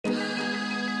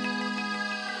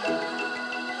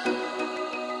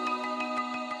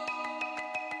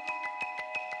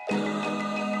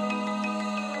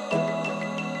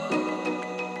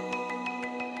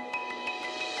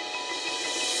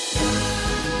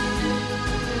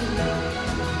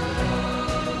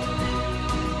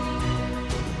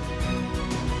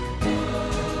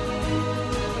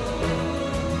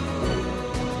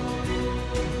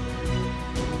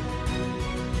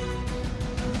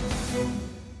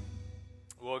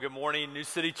Good morning, New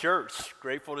City Church.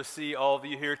 Grateful to see all of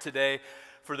you here today.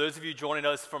 For those of you joining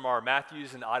us from our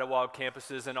Matthews and Idlewild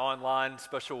campuses and online,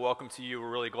 special welcome to you.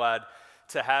 We're really glad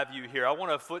to have you here. I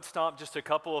want to foot stomp just a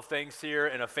couple of things here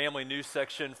in a family news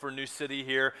section for New City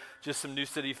here, just some New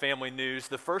City family news.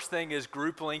 The first thing is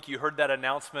Group Link. You heard that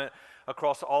announcement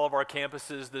across all of our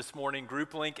campuses this morning.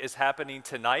 Group Link is happening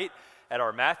tonight at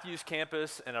our Matthews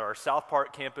campus and at our South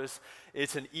Park campus.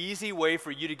 It's an easy way for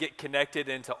you to get connected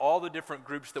into all the different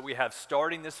groups that we have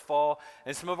starting this fall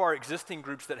and some of our existing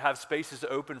groups that have spaces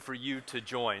open for you to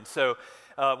join. So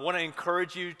I want to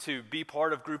encourage you to be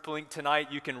part of Group Link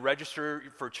tonight. You can register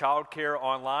for childcare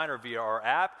online or via our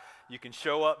app. You can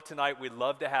show up tonight. We'd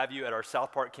love to have you at our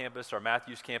South Park campus, our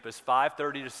Matthews campus,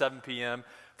 5:30 to 7 p.m.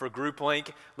 for Group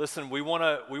Link. Listen, we want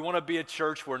to be a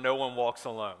church where no one walks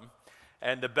alone.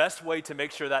 And the best way to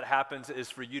make sure that happens is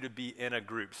for you to be in a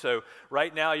group. So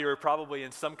right now you're probably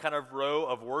in some kind of row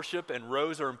of worship, and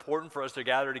rows are important for us to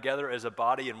gather together as a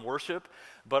body and worship,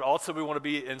 but also we want to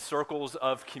be in circles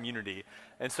of community.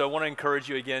 And so I want to encourage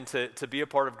you again to be a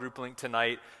part of Group Link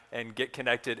tonight and get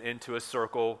connected into a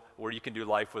circle where you can do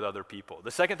life with other people.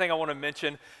 The second thing I want to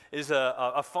mention is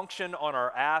a function on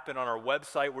our app and on our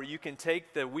website where you can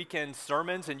take the weekend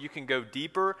sermons and you can go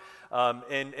deeper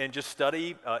and just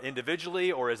study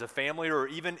individually or as a family or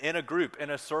even in a group, in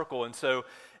a circle. And so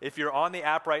if you're on the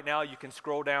app right now, you can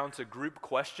scroll down to group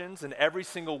questions, and every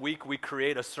single week we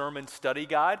create a sermon study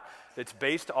guide that's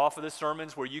based off of the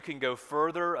sermons where you can go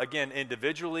further, again,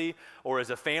 individually or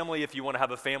as a family if you want to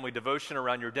have a family devotion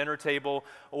around your dinner table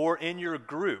or in your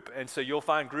group. And so you'll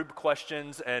find group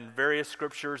questions and various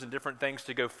scriptures and different things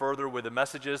to go further with the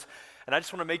messages. And I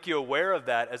just want to make you aware of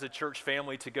that as a church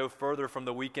family to go further from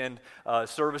the weekend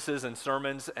services and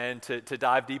sermons and to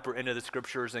dive deeper into the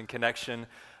scriptures and connection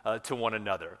to one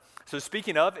another. So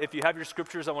speaking of, if you have your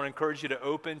scriptures, I want to encourage you to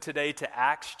open today to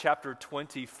Acts chapter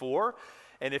 24.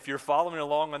 And if you're following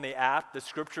along on the app, the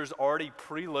scripture's already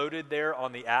preloaded there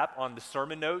on the app on the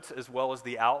sermon notes as well as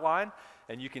the outline.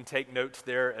 And you can take notes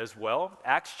there as well.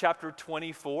 Acts chapter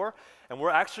 24. And we're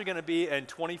actually going to be in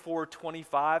 24,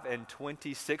 25, and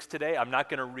 26 today. I'm not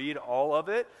going to read all of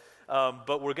it.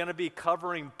 But we're going to be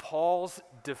covering Paul's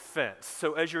defense.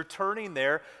 So as you're turning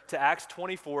there to Acts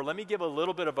 24, let me give a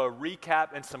little bit of a recap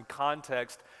and some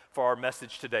context for our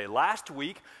message today. Last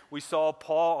week, we saw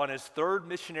Paul on his third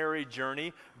missionary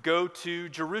journey go to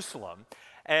Jerusalem.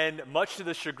 And much to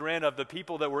the chagrin of the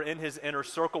people that were in his inner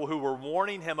circle who were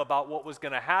warning him about what was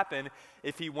going to happen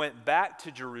if he went back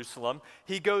to Jerusalem,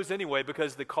 he goes anyway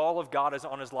because the call of God is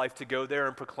on his life to go there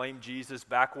and proclaim Jesus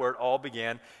back where it all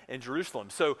began in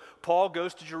Jerusalem. So Paul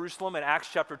goes to Jerusalem in Acts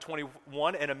chapter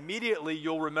 21, and immediately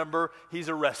you'll remember he's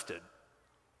arrested.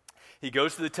 He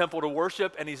goes to the temple to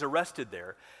worship, and he's arrested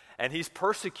there. And he's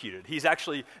persecuted. He's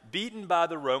actually beaten by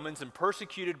the Romans and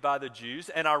persecuted by the Jews.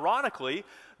 And ironically,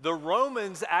 the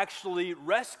Romans actually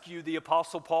rescue the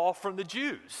Apostle Paul from the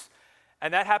Jews.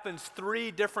 And that happens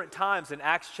 3 different times in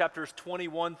Acts chapters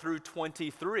 21 through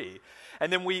 23.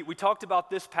 And then we talked about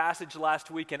this passage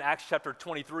last week in Acts chapter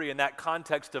 23 in that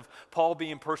context of Paul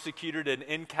being persecuted and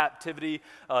in captivity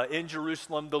in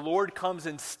Jerusalem. The Lord comes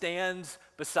and stands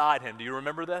beside him. Do you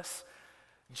remember this?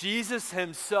 Jesus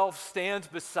himself stands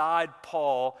beside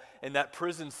Paul in that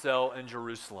prison cell in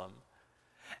Jerusalem.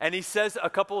 And he says a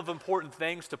couple of important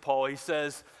things to Paul. He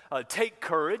says, take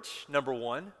courage, number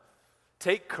one.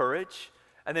 Take courage.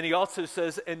 And then he also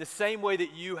says, in the same way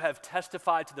that you have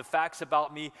testified to the facts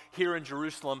about me here in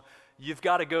Jerusalem, you've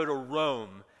got to go to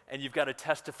Rome and you've got to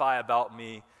testify about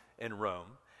me in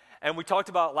Rome. And we talked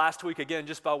about last week, again,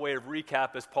 just by way of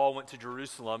recap, as Paul went to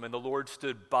Jerusalem and the Lord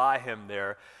stood by him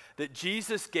there, that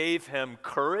Jesus gave him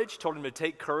courage, told him to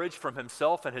take courage from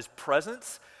himself and his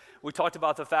presence. We talked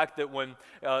about the fact that when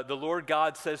the Lord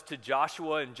God says to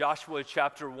Joshua in Joshua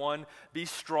chapter 1, be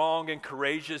strong and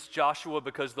courageous, Joshua,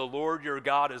 because the Lord your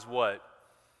God is what?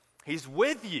 He's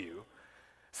with you.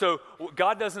 So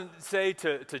God doesn't say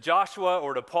to Joshua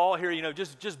or to Paul here,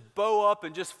 just bow up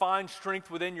and just find strength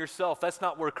within yourself. That's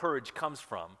not where courage comes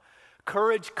from.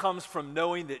 Courage comes from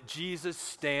knowing that Jesus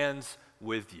stands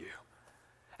with you.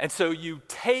 And so you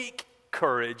take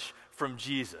courage from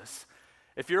Jesus.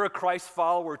 If you're a Christ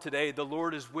follower today, the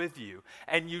Lord is with you.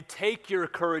 And you take your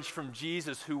courage from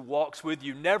Jesus who walks with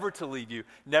you, never to leave you,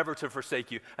 never to forsake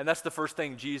you. And that's the first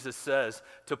thing Jesus says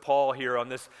to Paul here on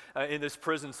this in this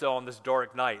prison cell on this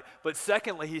dark night. But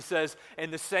secondly, he says,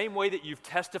 in the same way that you've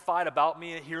testified about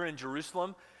me here in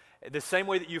Jerusalem, the same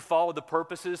way that you followed the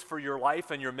purposes for your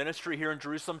life and your ministry here in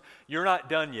Jerusalem, you're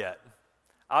not done yet.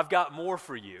 I've got more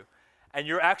for you. And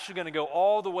you're actually going to go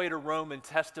all the way to Rome and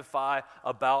testify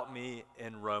about me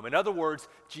in Rome. In other words,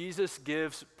 Jesus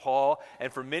gives Paul,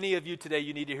 and for many of you today,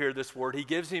 you need to hear this word. He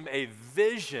gives him a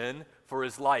vision for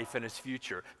his life and his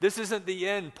future. This isn't the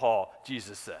end, Paul,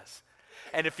 Jesus says.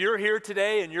 And if you're here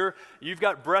today and you've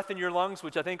got breath in your lungs,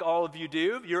 which I think all of you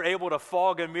do, you're able to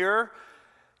fog a mirror,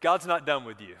 God's not done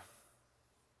with you.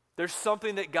 There's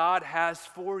something that God has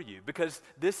for you because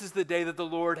this is the day that the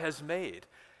Lord has made.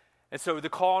 And so the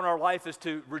call in our life is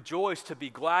to rejoice, to be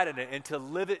glad in it, and to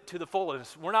live it to the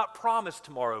fullest. We're not promised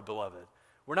tomorrow, beloved.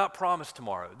 We're not promised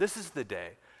tomorrow. This is the day,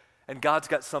 and God's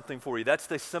got something for you. That's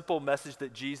the simple message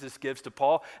that Jesus gives to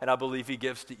Paul, and I believe he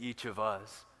gives to each of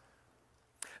us.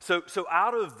 So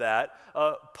out of that,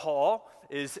 Paul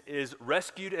is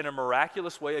rescued in a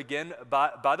miraculous way, again,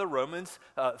 by the Romans,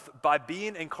 by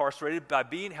being incarcerated, by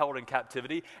being held in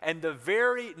captivity. And the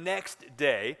very next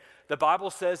day, the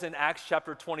Bible says in Acts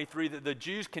chapter 23 that the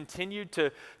Jews continued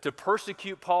to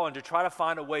persecute Paul and to try to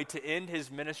find a way to end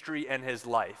his ministry and his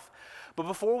life. But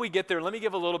before we get there, let me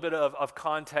give a little bit of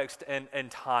context and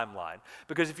timeline.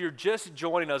 Because if you're just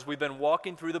joining us, we've been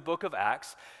walking through the book of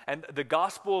Acts, and the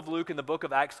Gospel of Luke and the book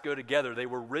of Acts go together. They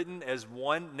were written as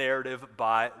one narrative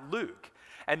by Luke.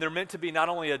 And they're meant to be not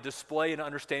only a display and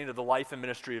understanding of the life and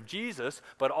ministry of Jesus,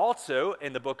 but also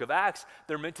in the book of Acts,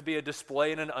 they're meant to be a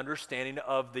display and an understanding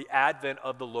of the advent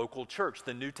of the local church,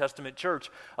 the New Testament church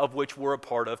of which we're a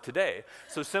part of today.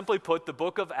 So simply put, the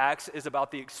book of Acts is about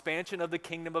the expansion of the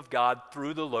kingdom of God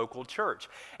through the local church.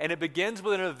 And it begins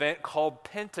with an event called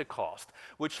Pentecost,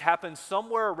 which happened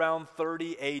somewhere around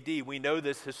 30 AD. We know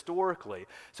this historically.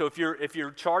 So if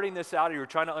you're charting this out or you're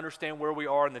trying to understand where we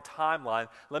are in the timeline,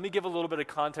 let me give a little bit of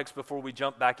context before we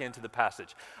jump back into the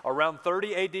passage. Around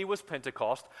 30 AD was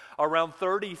Pentecost. Around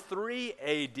 33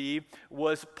 AD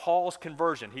was Paul's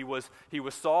conversion. He was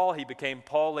Saul. He became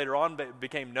Paul later on, but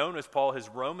became known as Paul, his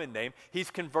Roman name. He's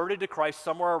converted to Christ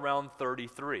somewhere around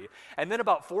 33. And then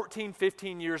about 14,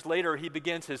 15 years later, he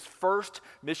begins his first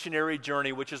missionary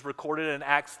journey, which is recorded in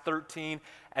Acts 13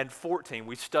 and 14.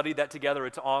 We studied that together.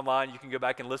 It's online. You can go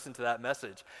back and listen to that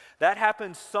message. That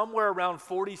happened somewhere around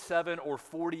 47 or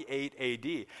 48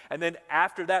 AD. And then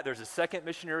after that, there's a second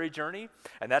missionary journey,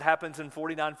 and that happens in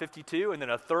 49, 52, and then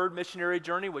a third missionary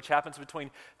journey, which happens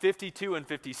between 52 and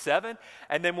 57.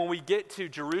 And then when we get to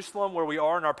Jerusalem, where we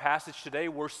are in our passage today,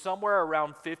 we're somewhere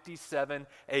around 57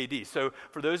 AD. So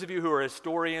for those of you who are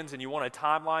historians and you want a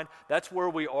timeline, that's where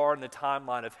we are in the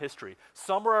timeline of history.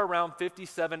 Somewhere around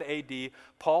 57 AD,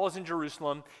 Paul is in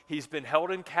Jerusalem. He's been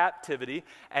held in captivity,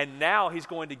 and now he's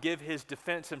going to give his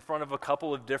defense in front of a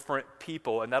couple of different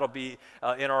people, and that'll be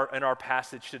in our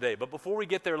passage today. But before we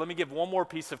get there, let me give one more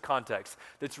piece of context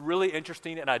that's really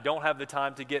interesting, and I don't have the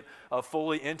time to get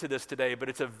fully into this today, but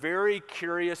it's a very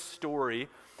curious story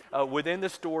within the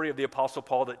story of the Apostle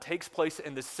Paul that takes place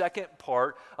in the second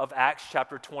part of Acts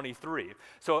chapter 23.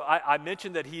 So I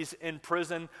mentioned that he's in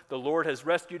prison. The Lord has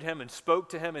rescued him and spoke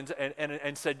to him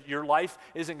and said, your life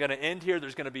isn't going to end here.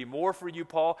 There's going to be more for you,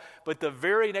 Paul. But the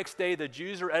very next day, the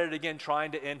Jews are at it again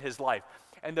trying to end his life.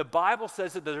 And the Bible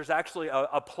says that there's actually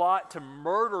a plot to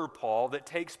murder Paul that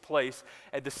takes place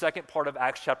at the second part of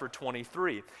Acts chapter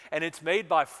 23. And it's made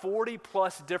by 40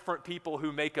 plus different people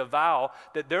who make a vow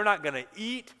that they're not going to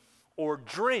eat or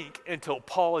drink until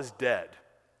Paul is dead.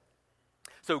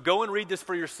 So go and read this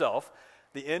for yourself.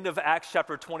 The end of Acts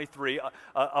chapter 23,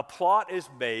 a plot is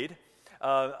made,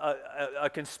 a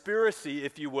conspiracy,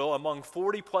 if you will, among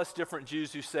 40 plus different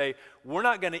Jews who say, we're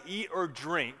not going to eat or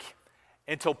drink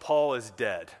until Paul is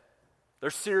dead. They're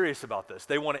serious about this.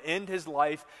 They want to end his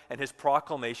life and his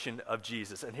proclamation of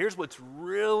Jesus. And here's what's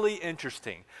really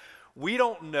interesting. We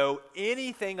don't know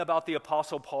anything about the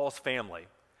Apostle Paul's family.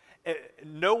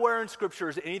 Nowhere in Scripture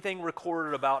is anything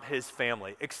recorded about his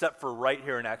family except for right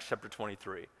here in Acts chapter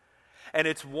 23. And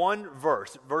it's one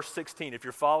verse, verse 16. If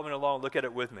you're following along, look at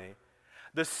it with me.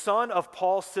 The son of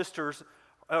Paul's sister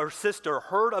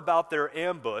heard about their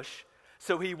ambush,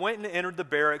 so he went and entered the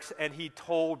barracks and he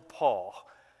told Paul.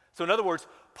 So in other words,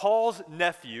 Paul's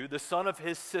nephew, the son of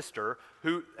his sister,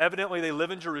 who evidently they live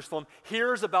in Jerusalem,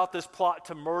 hears about this plot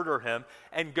to murder him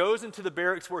and goes into the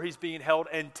barracks where he's being held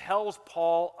and tells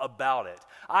Paul about it.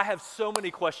 I have so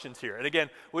many questions here. And again,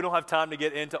 we don't have time to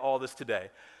get into all this today.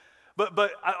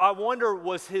 But I wonder,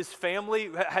 was his family,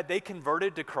 had they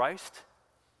converted to Christ?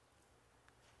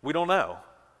 We don't know.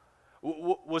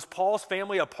 Was Paul's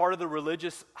family a part of the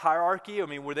religious hierarchy? I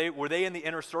mean, were they in the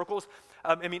inner circles?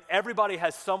 I mean, everybody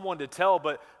has someone to tell,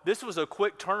 but this was a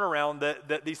quick turnaround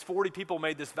that these 40 people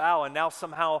made this vow, and now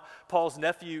somehow Paul's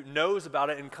nephew knows about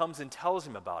it and comes and tells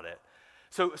him about it.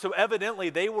 So evidently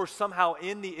they were somehow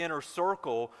in the inner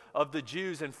circle of the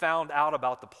Jews and found out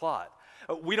about the plot.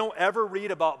 We don't ever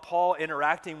read about Paul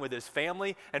interacting with his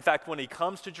family. In fact, when he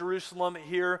comes to Jerusalem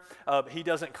here, he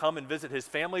doesn't come and visit his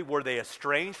family. Were they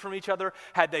estranged from each other?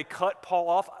 Had they cut Paul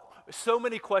off? So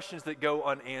many questions that go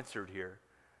unanswered here.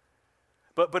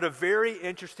 But a very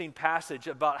interesting passage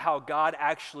about how God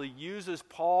actually uses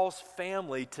Paul's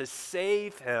family to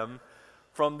save him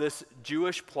from this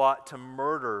Jewish plot to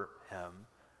murder him.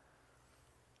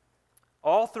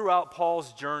 All throughout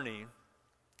Paul's journey,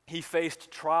 he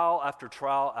faced trial after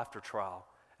trial after trial.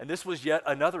 And this was yet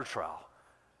another trial.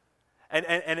 And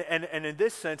in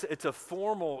this sense, it's a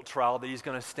formal trial that he's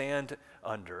going to stand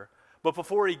under. But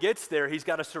before he gets there, he's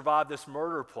got to survive this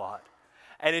murder plot.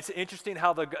 And it's interesting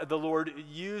how the Lord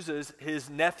uses his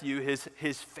nephew,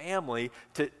 his family,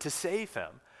 to save him.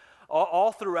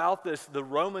 All throughout this, the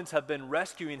Romans have been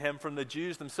rescuing him from the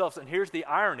Jews themselves. And here's the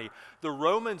irony. The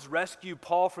Romans rescue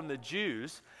Paul from the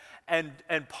Jews, and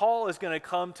Paul is going to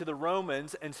come to the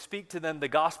Romans and speak to them the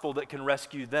gospel that can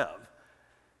rescue them.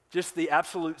 Just the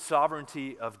absolute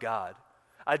sovereignty of God.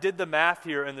 I did the math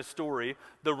here in the story.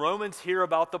 The Romans hear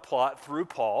about the plot through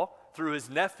Paul, through his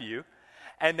nephew,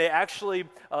 and they actually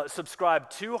subscribe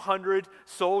 200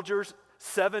 soldiers,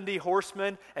 70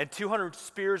 horsemen, and 200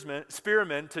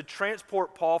 spearmen to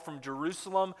transport Paul from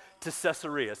Jerusalem to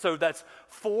Caesarea. So that's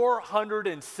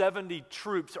 470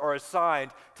 troops are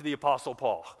assigned to the Apostle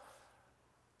Paul.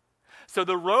 So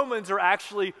the Romans are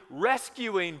actually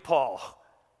rescuing Paul.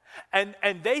 And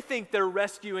they think they're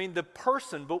rescuing the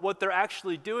person, but what they're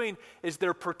actually doing is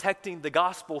they're protecting the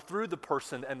gospel through the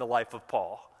person and the life of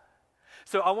Paul.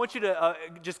 So I want you to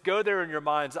just go there in your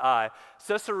mind's eye.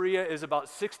 Caesarea is about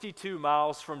 62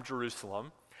 miles from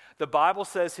Jerusalem. The Bible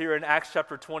says here in Acts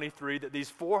chapter 23 that these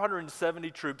 470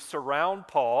 troops surround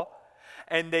Paul,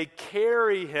 and they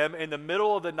carry him in the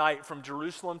middle of the night from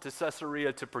Jerusalem to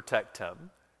Caesarea to protect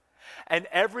him. And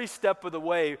every step of the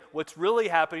way, what's really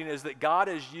happening is that God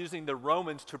is using the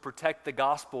Romans to protect the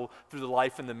gospel through the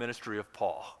life and the ministry of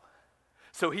Paul.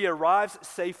 So he arrives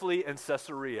safely in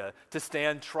Caesarea to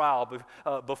stand trial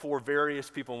before various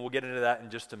people, and we'll get into that in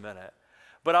just a minute.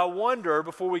 But I wonder,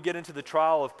 before we get into the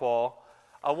trial of Paul,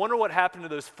 I wonder what happened to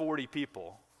those 40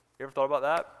 people. You ever thought about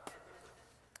that?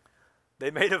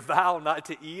 They made a vow not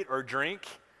to eat or drink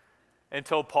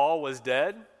until Paul was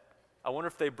dead. I wonder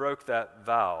if they broke that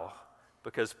vow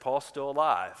because Paul's still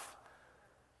alive.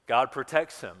 God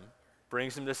protects him,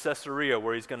 brings him to Caesarea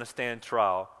where he's going to stand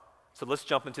trial. So let's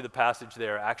jump into the passage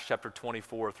there, Acts chapter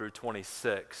 24 through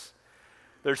 26.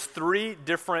 There's 3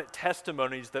 different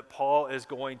testimonies that Paul is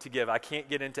going to give. I can't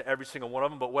get into every single one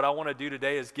of them, but what I want to do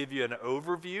today is give you an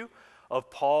overview of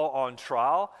Paul on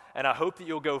trial, and I hope that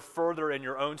you'll go further in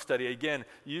your own study. Again,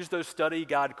 use those study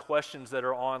guide questions that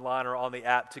are online or on the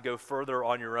app to go further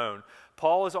on your own.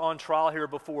 Paul is on trial here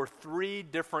before 3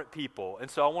 different people, and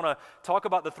so I want to talk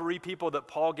about the 3 people that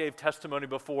Paul gave testimony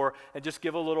before and just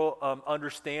give a little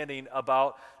understanding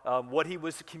about what he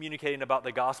was communicating about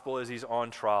the gospel as he's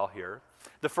on trial here.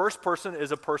 The first person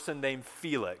is a person named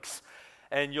Felix.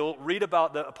 And you'll read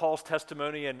about Paul's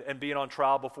testimony and being on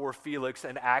trial before Felix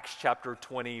in Acts chapter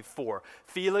 24.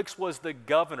 Felix was the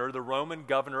governor, the Roman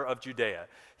governor of Judea.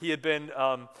 He had been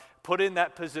put in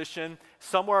that position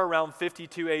somewhere around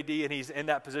 52 AD, and he's in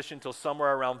that position until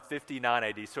somewhere around 59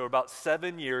 AD. So about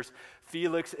 7 years,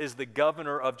 Felix is the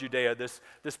governor of Judea, this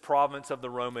province of the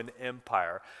Roman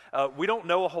Empire. We don't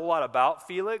know a whole lot about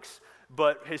Felix,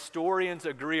 but historians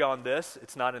agree on this.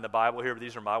 It's not in the Bible here, but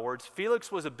these are my words. Felix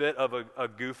was a bit of a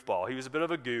goofball. He was a bit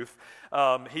of a goof.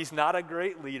 He's not a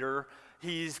great leader.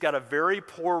 He's got a very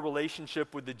poor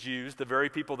relationship with the Jews, the very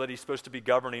people that he's supposed to be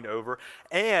governing over,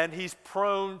 and he's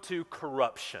prone to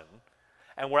corruption.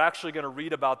 And we're actually going to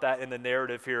read about that in the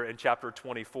narrative here in chapter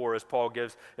 24 as Paul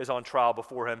is on trial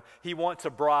before him. He wants a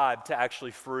bribe to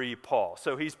actually free Paul.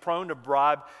 So he's prone to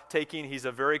bribe taking. He's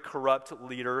a very corrupt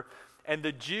leader. And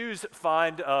the Jews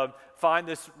find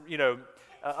this,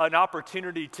 an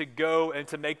opportunity to go and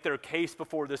to make their case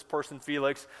before this person,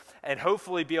 Felix, and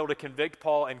hopefully be able to convict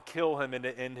Paul and kill him and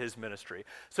to end his ministry.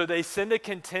 So they send a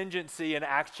contingency in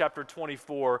Acts chapter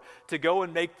 24 to go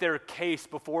and make their case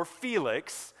before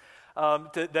Felix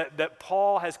that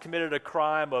Paul has committed a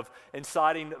crime of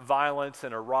inciting violence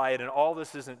and a riot, and all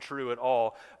this isn't true at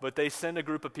all, but they send a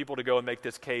group of people to go and make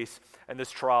this case and this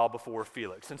trial before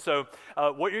Felix. And so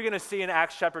what you're going to see in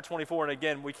Acts chapter 24, and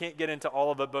again, we can't get into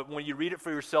all of it, but when you read it for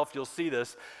yourself, you'll see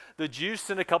this. The Jews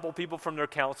send a couple people from their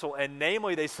council, and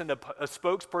namely, they send a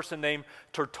spokesperson named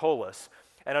Tertullus.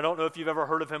 And I don't know if you've ever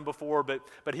heard of him before, but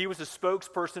he was a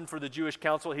spokesperson for the Jewish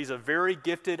council. He's a very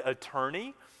gifted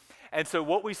attorney. And so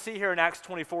what we see here in Acts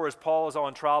 24 as Paul is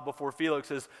on trial before Felix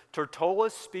is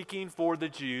Tertullus speaking for the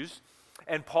Jews,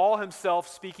 and Paul himself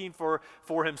speaking for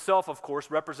himself, of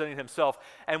course, representing himself.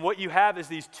 And what you have is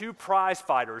these two prize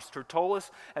fighters,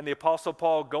 Tertullus and the Apostle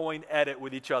Paul, going at it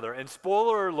with each other. And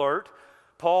spoiler alert,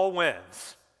 Paul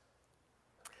wins.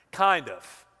 Kind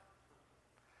of.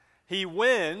 He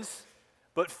wins,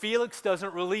 but Felix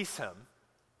doesn't release him.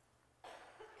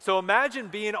 So imagine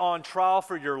being on trial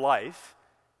for your life,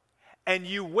 and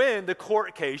you win the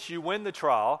court case, you win the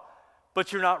trial,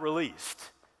 but you're not released.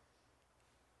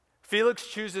 Felix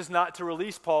chooses not to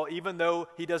release Paul even though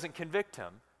he doesn't convict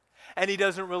him. And he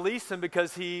doesn't release him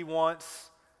because he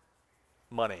wants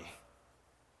money.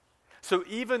 So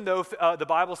even though the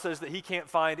Bible says that he can't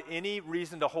find any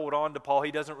reason to hold on to Paul,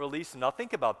 he doesn't release him. Now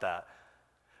think about that.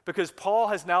 Because Paul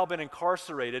has now been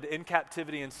incarcerated in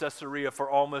captivity in Caesarea for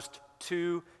almost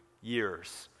 2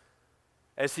 years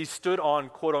as he stood on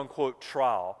quote-unquote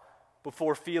trial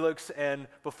before Felix and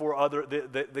before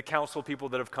the council people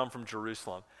that have come from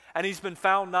Jerusalem. And he's been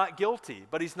found not guilty,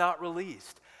 but he's not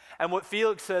released. And what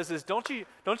Felix says is, don't you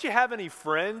have any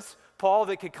friends, Paul,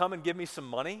 that could come and give me some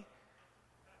money?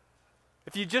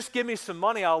 If you just give me some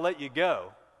money, I'll let you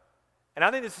go. And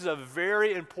I think this is a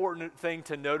very important thing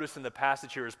to notice in the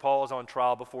passage here as Paul is on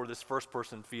trial before this first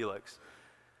person, Felix,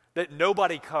 that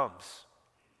nobody comes.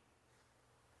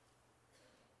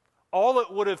 All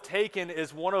it would have taken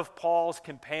is one of Paul's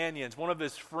companions, one of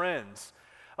his friends,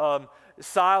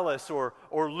 Silas or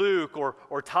Luke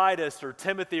or Titus or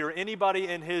Timothy or anybody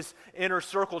in his inner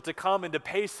circle to come and to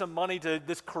pay some money to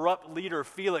this corrupt leader,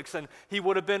 Felix, and he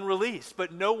would have been released.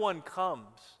 But no one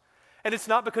comes. And it's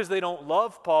not because they don't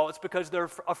love Paul, it's because they're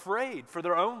afraid for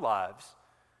their own lives.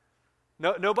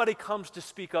 Nobody comes to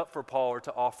speak up for Paul or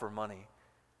to offer money.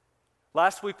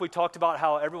 Last week we talked about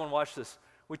how, everyone watch this,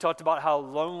 we talked about how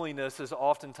loneliness is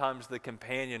oftentimes the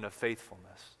companion of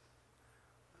faithfulness.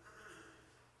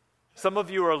 Some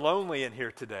of you are lonely in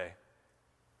here today.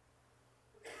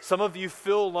 Some of you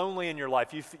feel lonely in your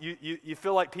life. You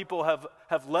feel like people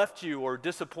have left you or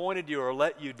disappointed you or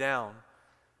let you down.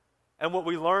 And what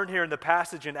we learn here in the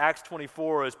passage in Acts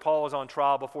 24 as Paul is on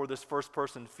trial before this first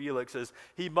person, Felix, is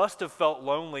he must have felt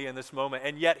lonely in this moment,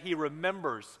 and yet he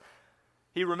remembers.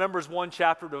 He remembers one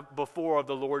chapter before of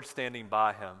the Lord standing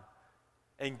by him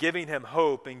and giving him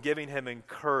hope and giving him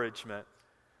encouragement.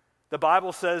 The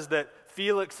Bible says that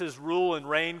Felix's rule and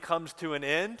reign comes to an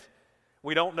end.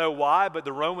 We don't know why, but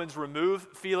the Romans remove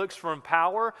Felix from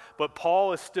power, but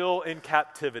Paul is still in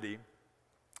captivity.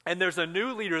 And there's a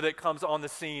new leader that comes on the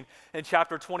scene in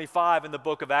chapter 25 in the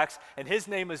book of Acts, and his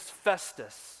name is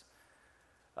Festus.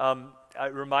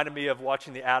 It reminded me of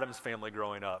watching the Addams Family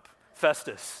growing up.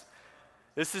 Festus.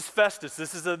 This is Festus.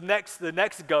 This is the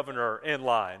next governor in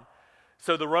line.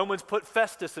 So the Romans put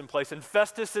Festus in place, and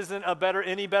Festus isn't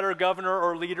any better governor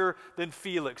or leader than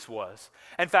Felix was.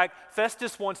 In fact,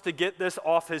 Festus wants to get this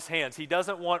off his hands. He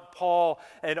doesn't want Paul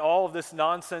and all of this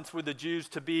nonsense with the Jews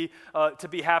to be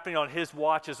happening on his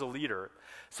watch as a leader.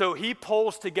 So he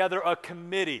pulls together a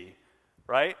committee,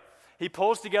 right? He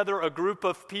pulls together a group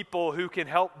of people who can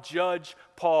help judge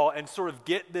Paul and sort of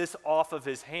get this off of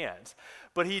his hands.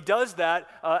 But he does that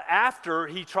after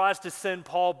he tries to send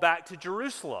Paul back to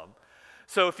Jerusalem.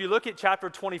 So if you look at chapter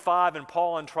 25 and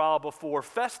Paul on trial before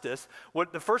Festus,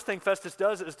 what the first thing Festus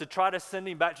does is to try to send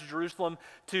him back to Jerusalem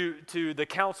to the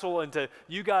council and to,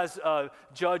 you guys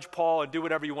judge Paul and do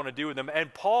whatever you want to do with him.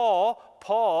 And Paul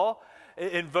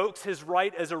invokes his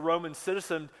right as a Roman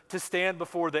citizen to stand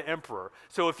before the emperor.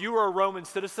 So if you were a Roman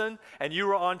citizen and you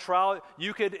were on trial,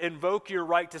 you could invoke your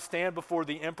right to stand before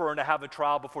the emperor and to have a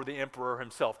trial before the emperor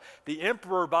himself. The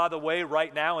emperor, by the way,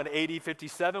 right now in AD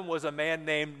 57 was a man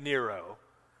named Nero.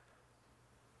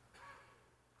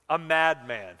 A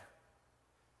madman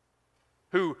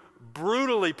who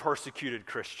brutally persecuted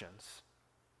Christians.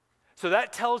 So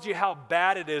that tells you how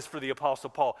bad it is for the Apostle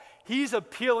Paul. He's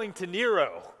appealing to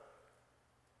Nero.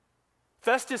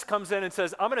 Festus comes in and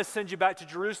says, I'm going to send you back to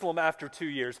Jerusalem after 2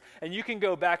 years, and you can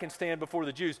go back and stand before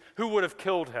the Jews. Who would have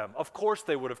killed him? Of course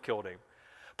they would have killed him.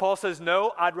 Paul says,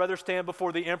 no, I'd rather stand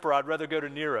before the emperor. I'd rather go to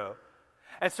Nero.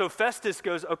 And so Festus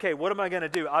goes, okay, what am I going to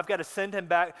do? I've got to send him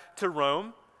back to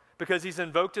Rome because he's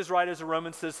invoked his right as a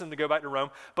Roman citizen to go back to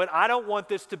Rome. But I don't want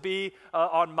this to be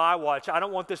on my watch. I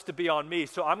don't want this to be on me.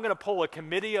 So I'm going to pull a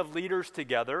committee of leaders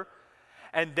together,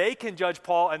 And they can judge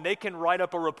Paul, and they can write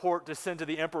up a report to send to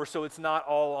the emperor, so it's not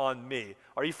all on me.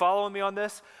 Are you following me on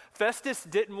this? Festus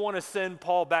didn't want to send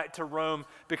Paul back to Rome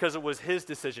because it was his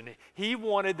decision. He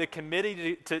wanted the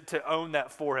committee to own that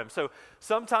for him. So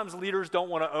sometimes leaders don't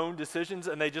want to own decisions,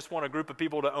 and they just want a group of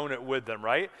people to own it with them,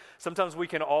 right? Sometimes we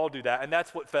can all do that, and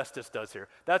that's what Festus does here.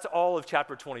 That's all of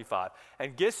chapter 25.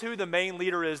 And guess who the main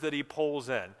leader is that he pulls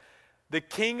in? The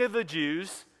king of the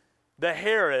Jews, the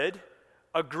Herod,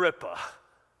 Agrippa.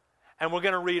 And we're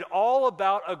going to read all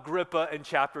about Agrippa in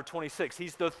chapter 26.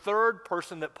 He's the third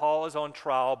person that Paul is on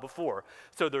trial before.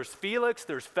 So there's Felix,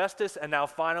 there's Festus, and now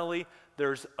finally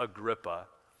there's Agrippa.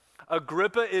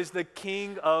 Agrippa is the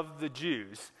king of the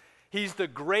Jews. He's the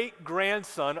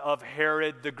great-grandson of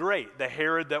Herod the Great, the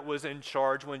Herod that was in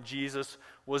charge when Jesus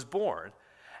was born.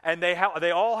 And they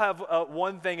all have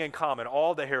one thing in common,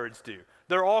 all the Herods do.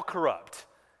 They're all corrupt.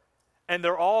 And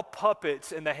they're all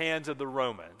puppets in the hands of the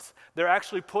Romans. They're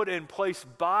actually put in place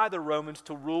by the Romans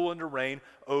to rule and to reign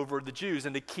over the Jews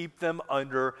and to keep them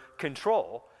under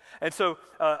control. And so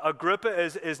Agrippa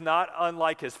is not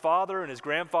unlike his father and his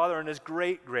grandfather and his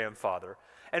great-grandfather.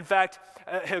 In fact,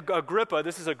 Agrippa,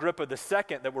 this is Agrippa the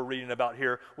second that we're reading about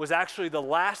here, was actually the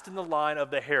last in the line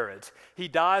of the Herods. He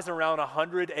dies around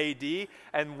 100 AD,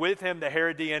 and with him the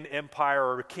Herodian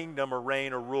empire or kingdom or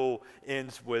reign or rule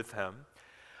ends with him.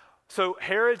 So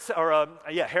Herod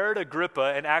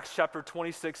Agrippa in Acts chapter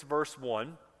 26, verse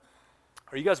 1.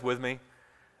 Are you guys with me?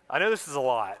 I know this is a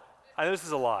lot.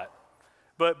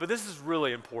 But this is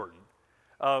really important.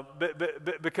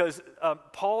 Because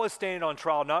Paul is standing on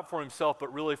trial not for himself,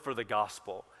 but really for the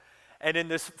gospel. And in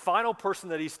this final person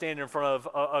that he's standing in front of,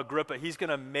 Agrippa, he's going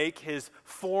to make his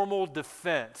formal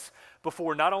defense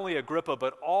before not only Agrippa,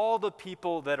 but all the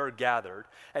people that are gathered.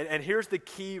 And here's the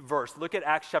key verse. Look at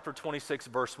Acts chapter 26,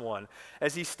 verse 1.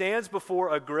 As he stands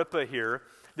before Agrippa here,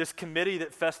 this committee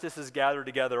that Festus has gathered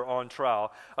together on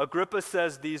trial, Agrippa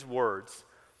says these words.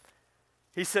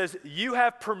 He says, "You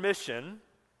have permission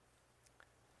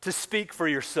to speak for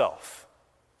yourself."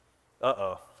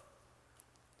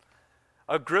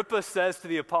 Agrippa says to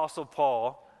the Apostle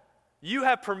Paul, "You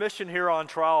have permission here on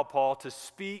trial, Paul, to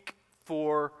speak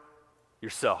for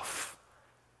yourself."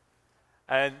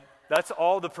 And that's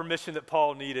all the permission that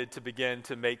Paul needed to begin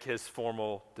to make his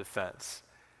formal defense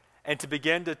and to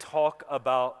begin to talk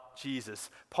about Jesus.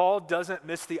 Paul doesn't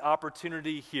miss the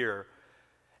opportunity here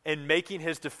in making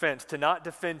his defense to not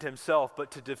defend himself,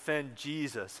 but to defend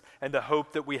Jesus and the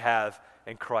hope that we have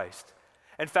in Christ.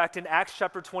 In fact, in Acts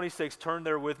chapter 26, turn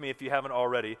there with me if you haven't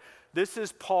already. This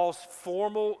is Paul's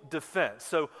formal defense.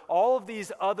 So all of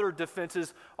these other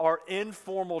defenses are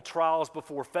informal trials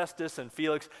before Festus and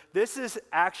Felix. This is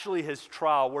actually his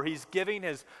trial where he's giving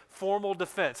his formal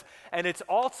defense. And it's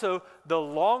also the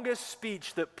longest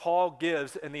speech that Paul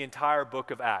gives in the entire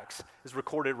book of Acts. It's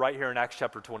recorded right here in Acts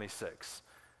chapter 26.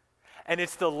 And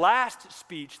it's the last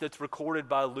speech that's recorded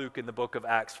by Luke in the book of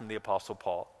Acts from the Apostle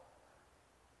Paul.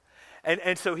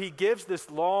 And so he gives this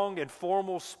long and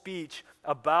formal speech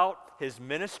about his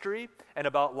ministry and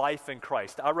about life in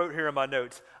Christ. I wrote here in my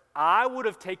notes, I would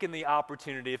have taken the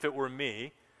opportunity if it were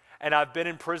me, and I've been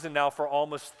in prison now for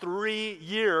almost 3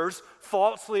 years,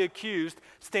 falsely accused,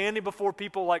 standing before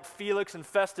people like Felix and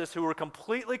Festus who were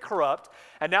completely corrupt,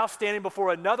 and now standing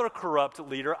before another corrupt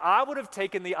leader. I would have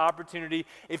taken the opportunity,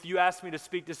 if you asked me to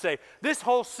speak, to say, this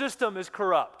whole system is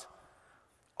corrupt.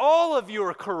 All of you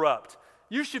are corrupt.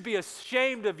 You should be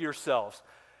ashamed of yourselves.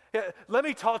 Let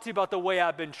me talk to you about the way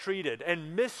I've been treated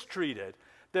and mistreated,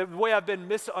 the way I've been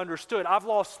misunderstood. I've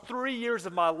lost 3 years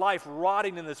of my life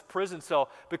rotting in this prison cell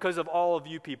because of all of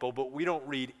you people, but we don't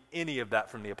read any of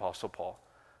that from the Apostle Paul.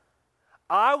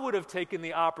 I would have taken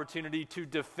the opportunity to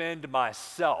defend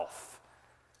myself.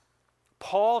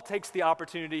 Paul takes the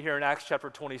opportunity here in Acts chapter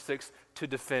 26 to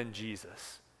defend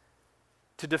Jesus,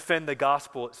 to defend the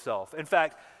gospel itself. In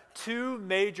fact, 2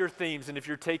 major themes, and if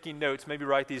you're taking notes, maybe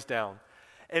write these down.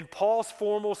 In Paul's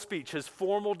formal speech, his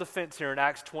formal defense here in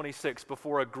Acts 26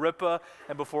 before Agrippa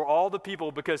and before all the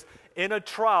people, because in a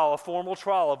trial, a formal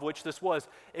trial of which this was,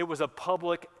 it was a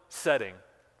public setting.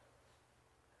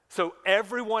 So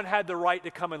everyone had the right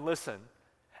to come and listen.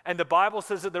 And the Bible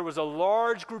says that there was a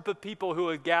large group of people who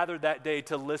had gathered that day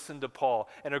to listen to Paul.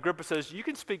 And Agrippa says, you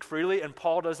can speak freely, and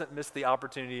Paul doesn't miss the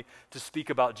opportunity to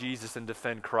speak about Jesus and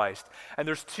defend Christ. And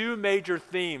there's 2 major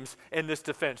themes in this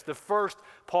defense. The first,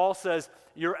 Paul says,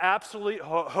 your absolute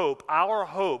hope, our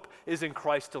hope, is in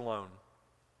Christ alone.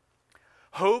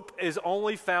 Hope is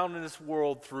only found in this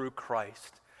world through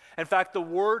Christ. In fact, the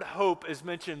word hope is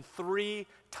mentioned 3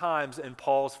 times in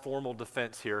Paul's formal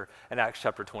defense here in Acts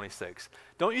chapter 26.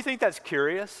 Don't you think that's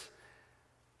curious?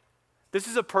 This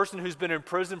is a person who's been in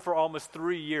prison for almost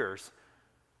 3 years.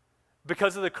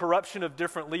 Because of the corruption of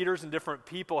different leaders and different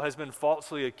people, has been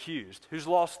falsely accused, who's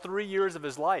lost 3 years of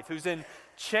his life, who's in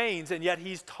chains, and yet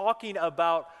he's talking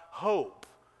about hope.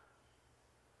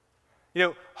 You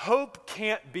know, hope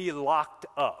can't be locked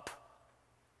up.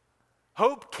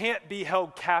 Hope can't be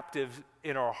held captive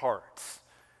in our hearts.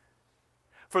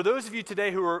 For those of you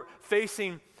today who are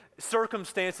facing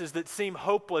circumstances that seem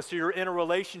hopeless, or you're in a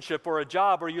relationship or a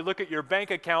job, or you look at your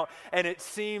bank account and it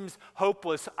seems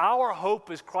hopeless, our hope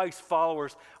as Christ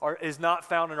followers is not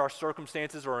found in our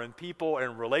circumstances or in people or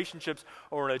in relationships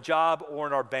or in a job or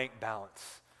in our bank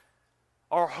balance.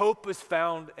 Our hope is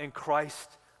found in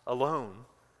Christ alone.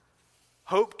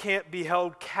 Hope can't be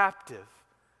held captive.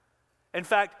 In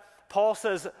fact, Paul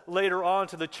says later on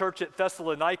to the church at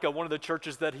Thessalonica, one of the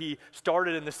churches that he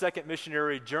started in the second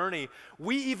missionary journey,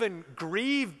 we even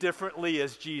grieve differently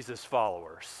as Jesus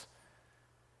followers.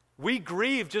 We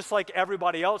grieve just like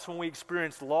everybody else when we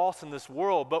experience loss in this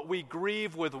world, but we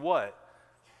grieve with what?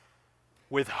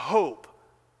 With hope.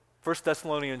 1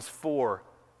 Thessalonians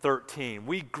 4:13.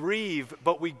 We grieve,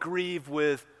 but we grieve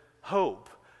with hope.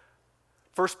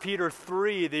 1 Peter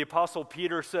 3, the Apostle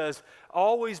Peter says,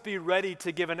 always be ready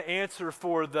to give an answer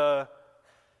for the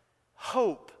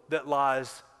hope that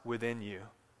lies within you.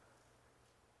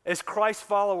 As Christ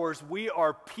followers, we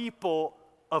are people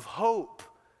of hope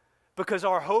because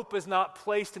our hope is not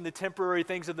placed in the temporary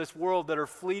things of this world that are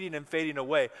fleeting and fading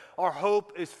away. Our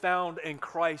hope is found in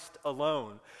Christ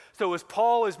alone. So as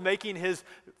Paul is making his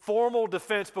formal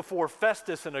defense before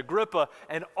Festus and Agrippa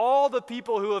and all the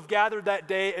people who have gathered that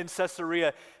day in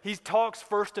Caesarea, he talks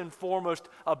first and foremost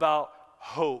about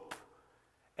hope.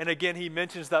 And again, he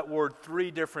mentions that word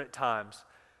 3 different times.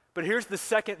 But here's the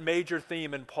second major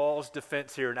theme in Paul's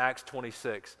defense here in Acts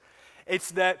 26.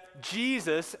 It's that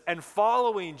Jesus and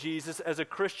following Jesus as a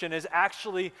Christian is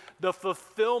actually the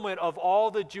fulfillment of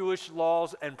all the Jewish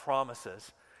laws and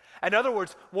promises. In other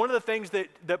words, one of the things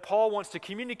that Paul wants to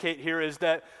communicate here is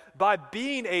that by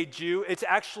being a Jew, it's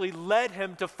actually led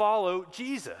him to follow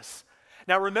Jesus.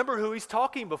 Now remember who he's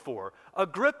talking before,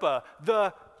 Agrippa,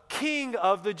 the king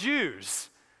of the Jews.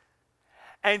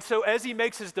 And so as he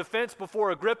makes his defense before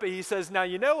Agrippa, he says, now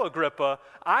you know, Agrippa,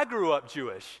 I grew up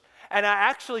Jewish. And I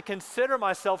actually consider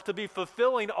myself to be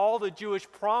fulfilling all the Jewish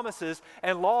promises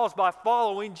and laws by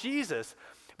following Jesus.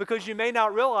 Because you may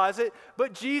not realize it,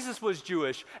 but Jesus was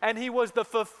Jewish, and he was the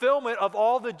fulfillment of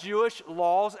all the Jewish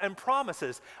laws and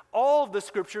promises. All of the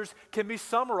scriptures can be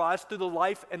summarized through the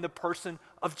life and the person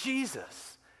of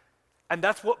Jesus. And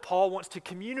that's what Paul wants to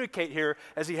communicate here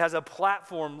as he has a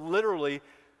platform literally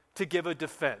to give a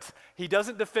defense. He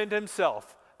doesn't defend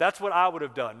himself. That's what I would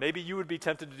have done. Maybe you would be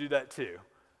tempted to do that too.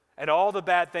 And all the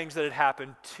bad things that had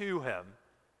happened to him.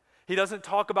 He doesn't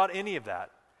talk about any of that.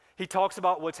 He talks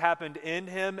about what's happened in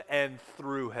him and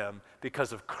through him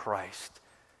because of Christ.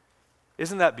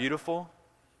 Isn't that beautiful?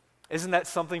 Isn't that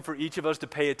something for each of us to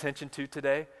pay attention to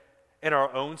today in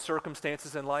our own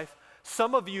circumstances in life?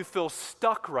 Some of you feel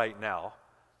stuck right now.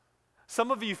 Some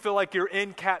of you feel like you're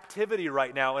in captivity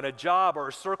right now in a job or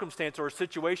a circumstance or a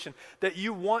situation that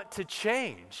you want to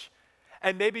change.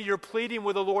 And maybe you're pleading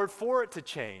with the Lord for it to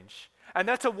change. And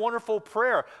that's a wonderful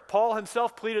prayer. Paul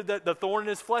himself pleaded that the thorn in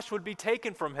his flesh would be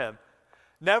taken from him.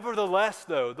 Nevertheless,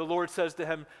 though, the Lord says to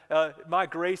him, my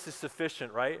grace is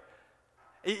sufficient, right?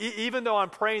 Even though I'm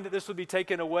praying that this would be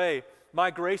taken away, my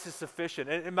grace is sufficient.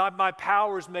 And my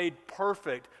power is made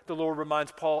perfect, the Lord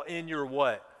reminds Paul, in your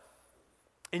what?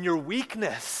 In your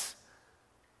weakness.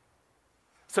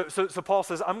 So Paul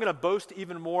says, I'm going to boast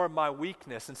even more of my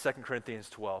weakness in 2 Corinthians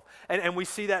 12. And we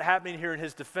see that happening here in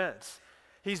his defense.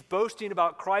 He's boasting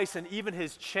about Christ and even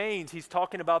his chains. He's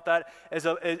talking about that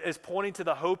as pointing to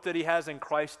the hope that he has in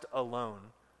Christ alone.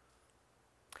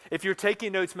 If you're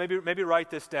taking notes, maybe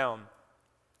write this down.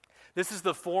 This is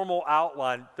the formal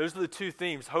outline. Those are the two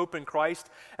themes, hope in Christ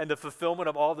and the fulfillment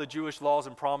of all the Jewish laws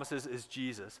and promises is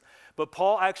Jesus. But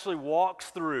Paul actually walks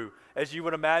through, as you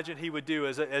would imagine he would do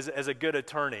as a good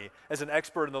attorney, as an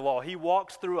expert in the law. He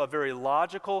walks through a very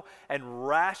logical and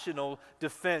rational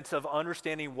defense of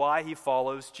understanding why he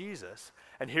follows Jesus.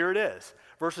 And here it is.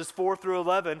 Verses 4 through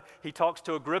 11, he talks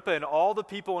to Agrippa and all the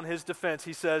people in his defense.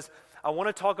 He says, I want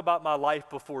to talk about my life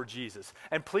before Jesus.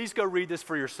 And please go read this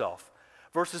for yourself.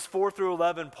 Verses 4 through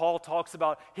 11, Paul talks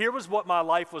about, here was what my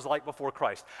life was like before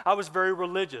Christ. I was very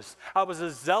religious. I was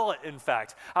a zealot, in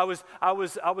fact. I was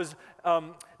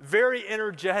very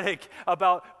energetic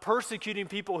about persecuting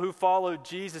people who followed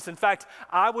Jesus. In fact,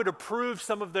 I would approve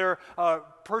some of their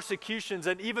persecutions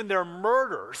and even their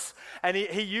murders. And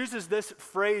he uses this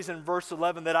phrase in verse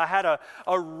 11, that I had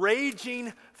a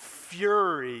raging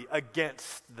fury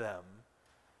against them.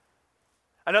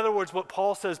 In other words, what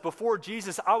Paul says, before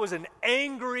Jesus, I was an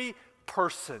angry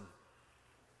person.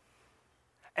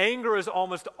 Anger is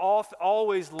almost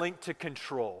always linked to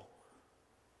control.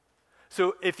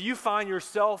 So if you find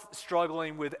yourself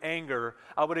struggling with anger,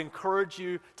 I would encourage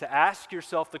you to ask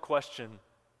yourself the question,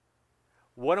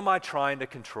 what am I trying to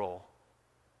control?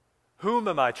 Whom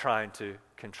am I trying to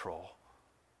control?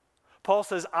 Paul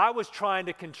says, I was trying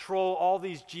to control all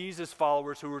these Jesus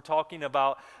followers who were talking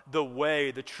about the way,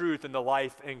 the truth, and the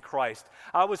life in Christ.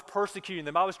 I was persecuting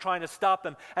them. I was trying to stop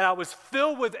them. And I was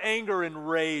filled with anger and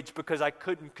rage because I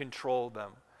couldn't control them.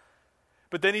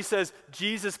 But then he says,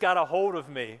 Jesus got a hold of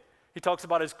me. He talks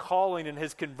about his calling and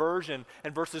his conversion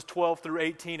in verses 12 through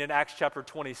 18 in Acts chapter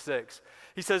 26.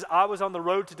 He says, I was on the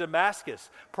road to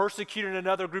Damascus, persecuting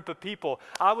another group of people.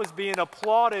 I was being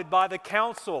applauded by the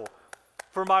council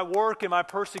for my work and my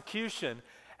persecution.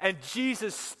 And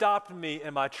Jesus stopped me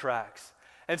in my tracks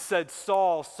and said,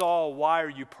 Saul, Saul, why are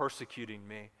you persecuting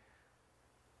me?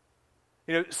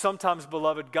 You know, sometimes,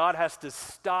 beloved, God has to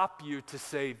stop you to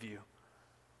save you.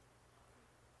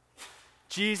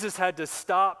 Jesus had to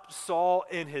stop Saul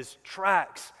in his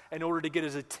tracks in order to get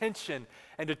his attention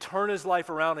and to turn his life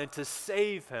around and to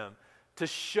save him, to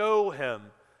show him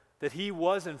that he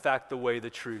was in fact the way, the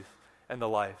truth, and the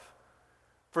life.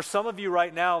 For some of you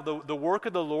right now, the work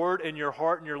of the Lord in your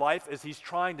heart and your life is he's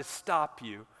trying to stop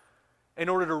you in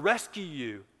order to rescue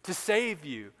you, to save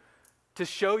you, to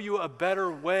show you a better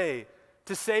way,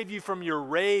 to save you from your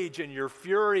rage and your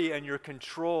fury and your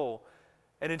control,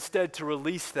 and instead to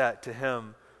release that to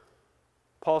him.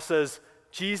 Paul says,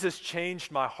 Jesus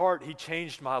changed my heart, he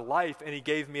changed my life, and he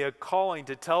gave me a calling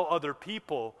to tell other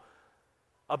people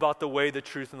about the way, the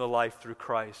truth, and the life through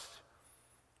Christ.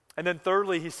 And then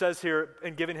thirdly, he says here,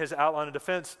 in giving his outline of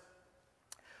defense,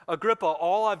 Agrippa,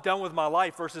 all I've done with my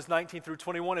life, verses 19 through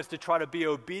 21, is to try to be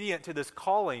obedient to this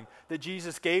calling that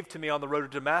Jesus gave to me on the road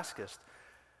to Damascus.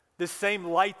 This same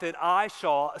light that I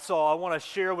saw, I want to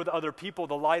share with other people,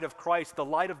 the light of Christ, the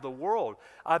light of the world.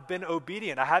 I've been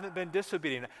obedient. I haven't been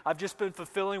disobedient. I've just been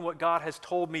fulfilling what God has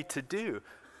told me to do.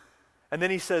 And then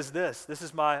he says this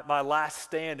is my last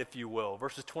stand, if you will,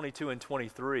 verses 22 and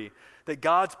 23, that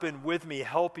God's been with me,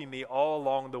 helping me all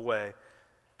along the way.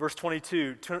 Verse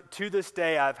 22, to this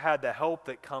day I've had the help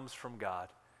that comes from God.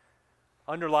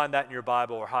 Underline that in your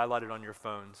Bible or highlight it on your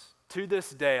phones. To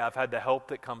this day I've had the help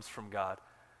that comes from God.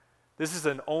 This is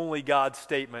an only God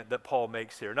statement that Paul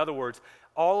makes here. In other words,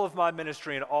 all of my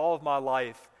ministry and all of my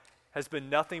life has been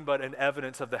nothing but an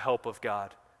evidence of the help of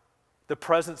God, the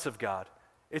presence of God.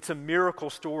 It's a miracle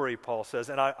story, Paul says,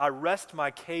 and I rest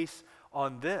my case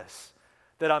on this,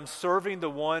 that I'm serving the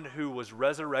one who was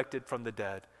resurrected from the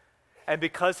dead. And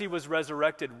because he was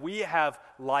resurrected, we have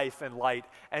life and light,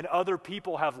 and other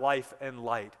people have life and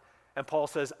light. And Paul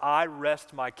says, I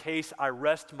rest my case, I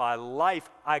rest my life,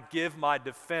 I give my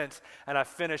defense, and I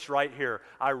finish right here.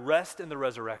 I rest in the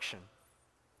resurrection.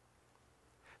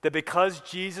 That because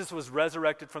Jesus was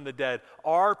resurrected from the dead,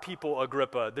 our people,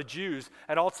 Agrippa, the Jews,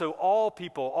 and also all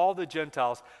people, all the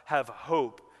Gentiles, have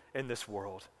hope in this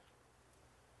world.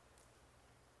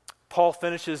 Paul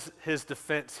finishes his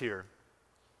defense here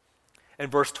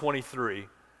in verse 23.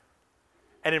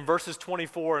 And in verses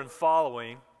 24 and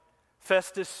following,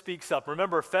 Festus speaks up.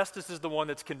 Remember, Festus is the one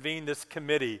that's convened this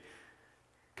committee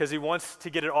because he wants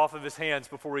to get it off of his hands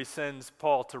before he sends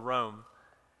Paul to Rome.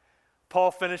 Paul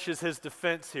finishes his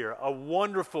defense here, a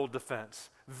wonderful defense,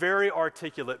 very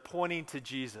articulate, pointing to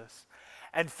Jesus.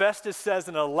 And Festus says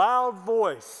in a loud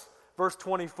voice, verse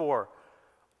 24,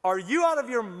 are you out of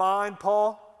your mind,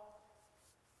 Paul?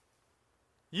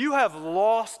 You have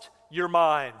lost your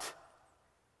mind.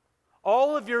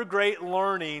 All of your great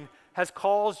learning has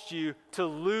caused you to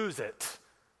lose it.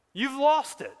 You've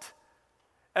lost it.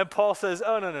 And Paul says,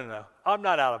 oh, no, I'm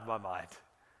not out of my mind.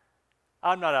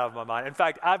 I'm not out of my mind. In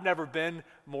fact, I've never been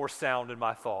more sound in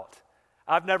my thought.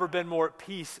 I've never been more at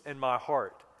peace in my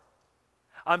heart.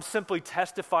 I'm simply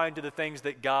testifying to the things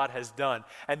that God has done.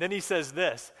 And then he says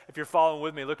this, if you're following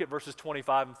with me, look at verses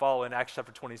 25 and follow in Acts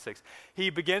chapter 26.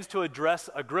 He begins to address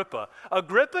Agrippa.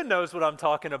 Agrippa knows what I'm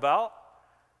talking about.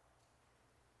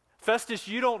 Festus,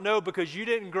 you don't know because you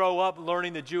didn't grow up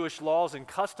learning the Jewish laws and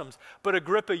customs, but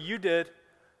Agrippa, you did.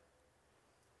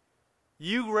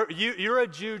 You're a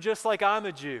Jew just like I'm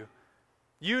a Jew.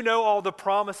 You know all the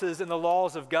promises and the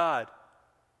laws of God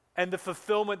and the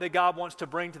fulfillment that God wants to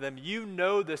bring to them. You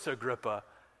know this, Agrippa.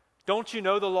 Don't you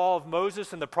know the law of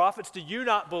Moses and the prophets? Do you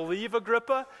not believe,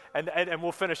 Agrippa? And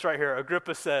we'll finish right here.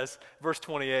 Agrippa says, verse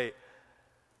 28,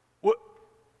 what,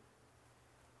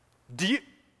 do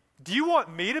you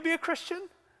want me to be a Christian?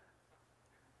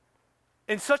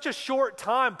 In such a short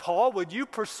time, Paul, would you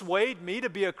persuade me to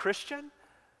be a Christian?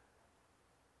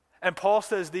 And Paul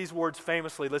says these words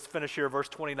famously. Let's finish here, verse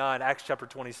 29, Acts chapter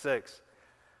 26.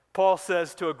 Paul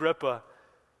says to Agrippa,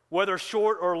 whether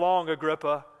short or long,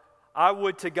 Agrippa, I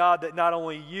would to God that not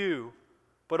only you,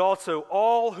 but also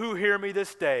all who hear me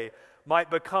this day might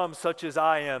become such as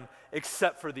I am,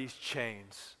 except for these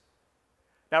chains.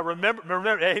 Now remember,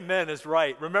 amen is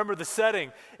right. Remember the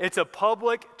setting. It's a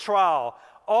public trial.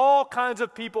 All kinds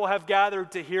of people have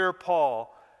gathered to hear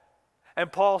Paul.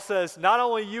 And Paul says, not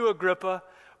only you, Agrippa,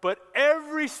 but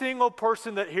every single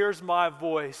person that hears my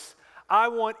voice, I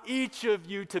want each of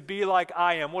you to be like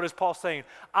I am. What is Paul saying?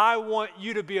 I want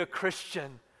you to be a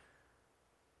Christian.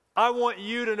 I want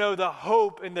you to know the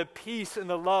hope and the peace and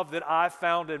the love that I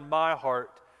found in my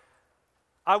heart.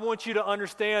 I want you to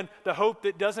understand the hope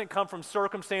that doesn't come from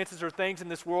circumstances or things in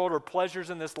this world or pleasures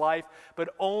in this life, but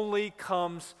only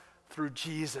comes through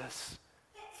Jesus.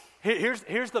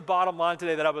 Here's the bottom line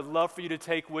today that I would love for you to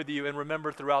take with you and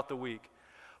remember throughout the week.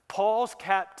 Paul's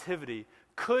captivity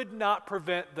could not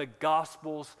prevent the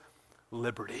gospel's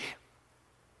liberty.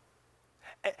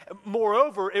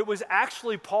 Moreover, it was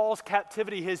actually Paul's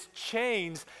captivity, his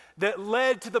chains, that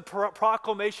led to the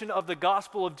proclamation of the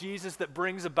gospel of Jesus that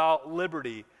brings about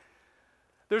liberty.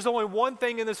 There's only one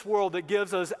thing in this world that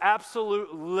gives us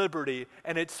absolute liberty,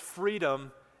 and it's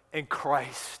freedom in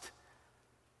Christ.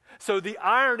 So the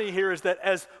irony here is that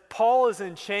as Paul is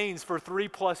in chains for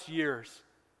 3+ years,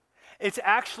 it's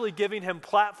actually giving him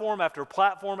platform after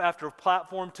platform after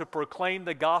platform to proclaim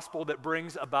the gospel that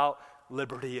brings about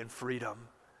liberty and freedom.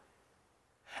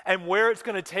 And where it's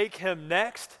going to take him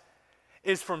next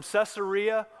is from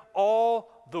Caesarea all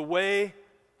the way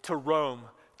to Rome,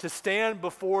 to stand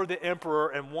before the emperor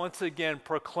and once again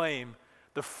proclaim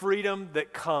the freedom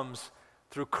that comes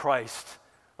through Christ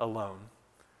alone.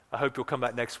 I hope you'll come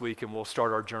back next week and we'll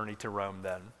start our journey to Rome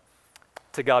then.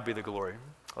 To God be the glory.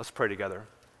 Let's pray together.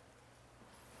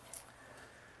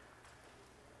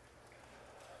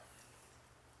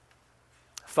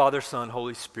 Father, Son,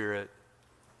 Holy Spirit,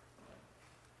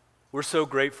 we're so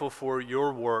grateful for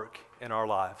your work in our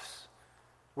lives.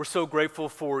 We're so grateful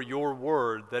for your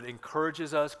word that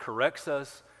encourages us, corrects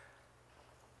us,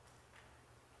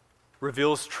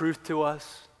 reveals truth to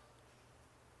us,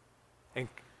 and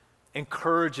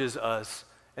encourages us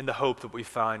in the hope that we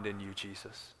find in you,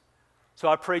 Jesus. So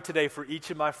I pray today for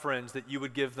each of my friends that you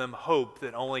would give them hope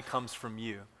that only comes from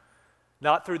you.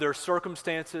 Not through their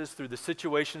circumstances, through the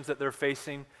situations that they're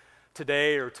facing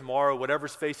today or tomorrow,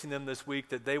 whatever's facing them this week,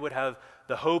 that they would have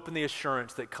the hope and the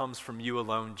assurance that comes from you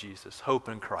alone, Jesus, hope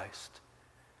in Christ.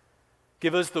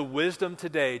 Give us the wisdom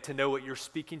today to know what you're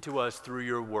speaking to us through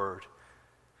your word.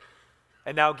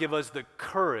 And now give us the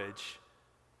courage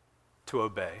to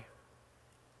obey.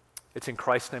 It's in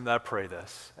Christ's name that I pray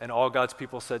this. And all God's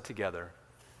people said together,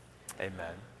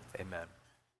 amen, amen.